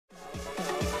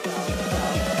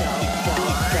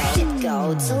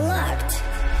Mode select.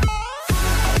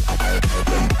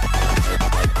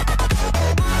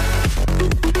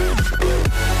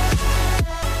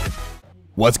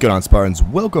 What's going on, Spartans?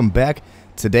 Welcome back.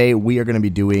 Today we are going to be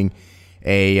doing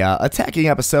a attacking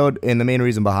episode, and the main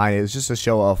reason behind it is just to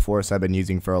show a force I've been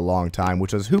using for a long time,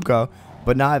 which was hookah,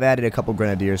 but now I've added a couple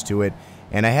grenadiers to it.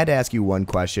 And I had to ask you one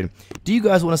question. Do you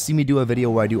guys want to see me do a video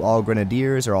where I do all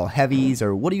grenadiers or all heavies,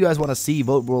 or what do you guys want to see?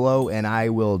 Vote below and I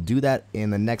will do that in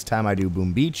the next time I do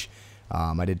Boom Beach.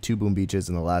 I did 2 Boom Beaches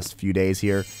in the last few days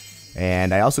here,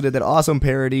 and I also did that awesome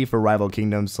parody for Rival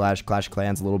Kingdoms / Clash of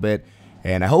Clans a little bit.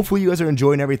 And hopefully you guys are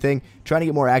enjoying everything. Trying to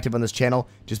get more active on this channel.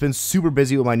 Just been super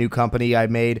busy with my new company I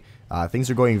made. Things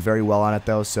are going very well on it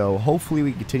though, so hopefully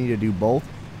we continue to do both.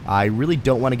 I really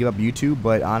don't want to give up YouTube,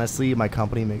 but honestly, my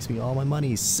company makes me all my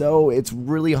money, so it's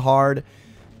really hard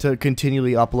to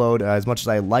continually upload as much as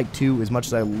I like to, as much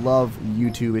as I love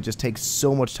YouTube. It just takes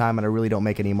so much time, and I really don't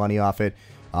make any money off it.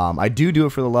 I do it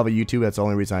for the love of YouTube. That's the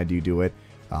only reason I do it,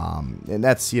 and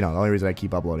that's, you know, the only reason I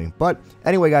keep uploading. But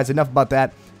anyway, guys, enough about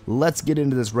that. Let's get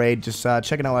into this raid. Just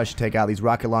checking out what I should take out. These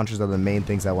rocket launchers are the main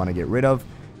things I want to get rid of.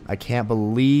 I can't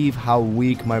believe how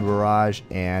weak my barrage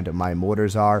and my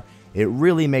mortars are. It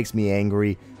really makes me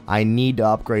angry. I need to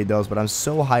upgrade those, but I'm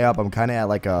so high up. I'm kind of at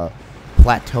like a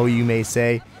plateau, you may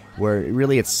say, where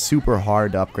really it's super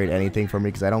hard to upgrade anything for me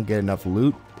because I don't get enough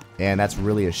loot, and that's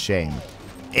really a shame.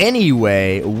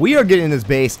 Anyway, we are getting this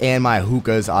base, and my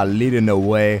hookahs are leading the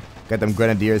way. Got them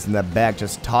grenadiers in the back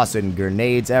just tossing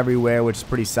grenades everywhere, which is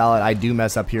pretty solid. I do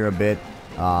mess up here a bit.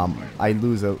 I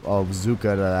lose a bazooka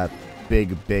to that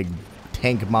big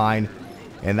tank mine,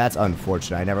 and that's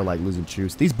unfortunate. I never like losing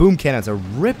troops. These boom cannons are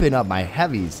ripping up my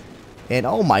heavies, and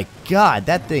oh my god,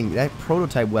 that thing, that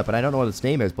prototype weapon, I don't know what its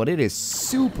name is, but it is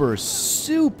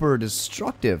super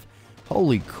destructive.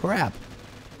 Holy crap.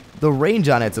 The range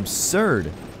on it's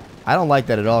absurd. I don't like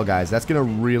that at all, guys. That's gonna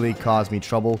really cause me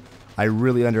trouble. I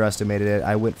really underestimated it.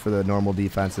 I went for the normal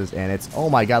defenses, and it's, oh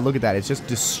my god, look at that. It's just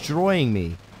destroying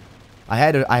me. I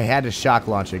had to shock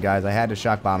launch it, guys. I had to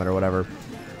shock bomb it or whatever.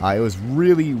 It was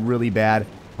really bad.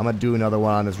 I'm gonna do another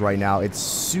one on this right now. It's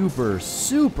super,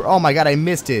 oh my god, I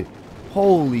missed it.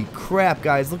 Holy crap,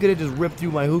 guys. Look at it just rip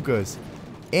through my hookahs.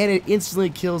 And it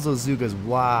instantly kills those Zookas.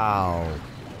 Wow.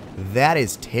 That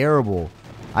is terrible.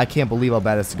 I can't believe how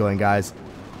bad this is going, guys.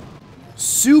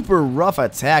 Super rough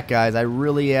attack, guys. I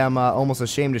really am almost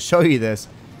ashamed to show you this.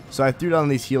 So I threw down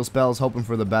these heal spells, hoping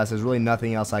for the best. There's really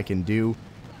nothing else I can do.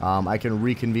 I can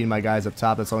reconvene my guys up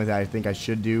top. That's the only thing I think I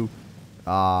should do.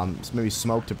 Maybe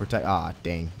smoke to protect. Ah,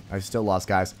 dang. I still lost,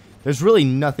 guys. There's really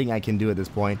nothing I can do at this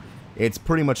point. It's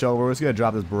pretty much over. We're just going to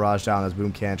drop this barrage down, this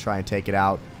boom cannon, try and take it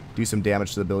out, do some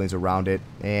damage to the buildings around it.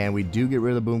 And we do get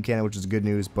rid of the boom cannon, which is good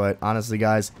news. But honestly,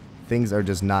 guys, things are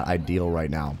just not ideal right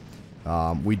now.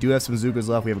 We do have some Zookas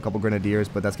left. We have a couple grenadiers,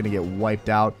 but that's going to get wiped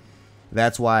out.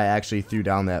 That's why I actually threw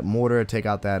down that mortar to take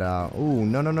out that, ooh,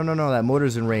 no, that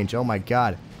mortar's in range. Oh my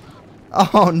god.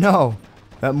 Oh no,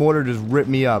 that mortar just ripped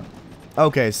me up.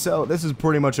 Okay, so this is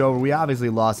pretty much over. We obviously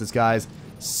lost this, guys.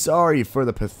 Sorry for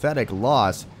the pathetic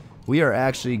loss. We are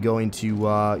actually going to,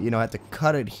 you know, have to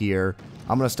cut it here.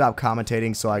 I'm going to stop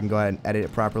commentating so I can go ahead and edit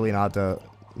it properly, and I'll have to,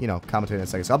 you know, commentate in a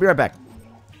second. So I'll be right back.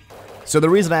 So the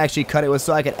reason I actually cut it was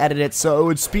so I could edit it so it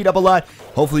would speed up a lot.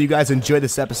 Hopefully you guys enjoyed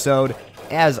this episode.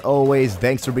 As always,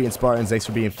 thanks for being Spartans. Thanks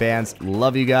for being fans.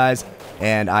 Love you guys.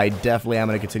 And I definitely am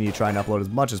going to continue trying to upload as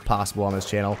much as possible on this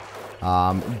channel.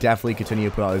 Definitely continue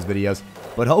to put out these videos.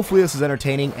 But hopefully this is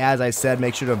entertaining. As I said,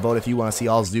 make sure to vote if you want to see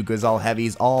all Zookas, all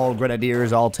heavies, all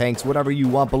grenadiers, all tanks, whatever you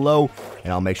want below.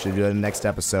 And I'll make sure to do it in the next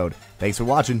episode. Thanks for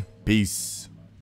watching. Peace.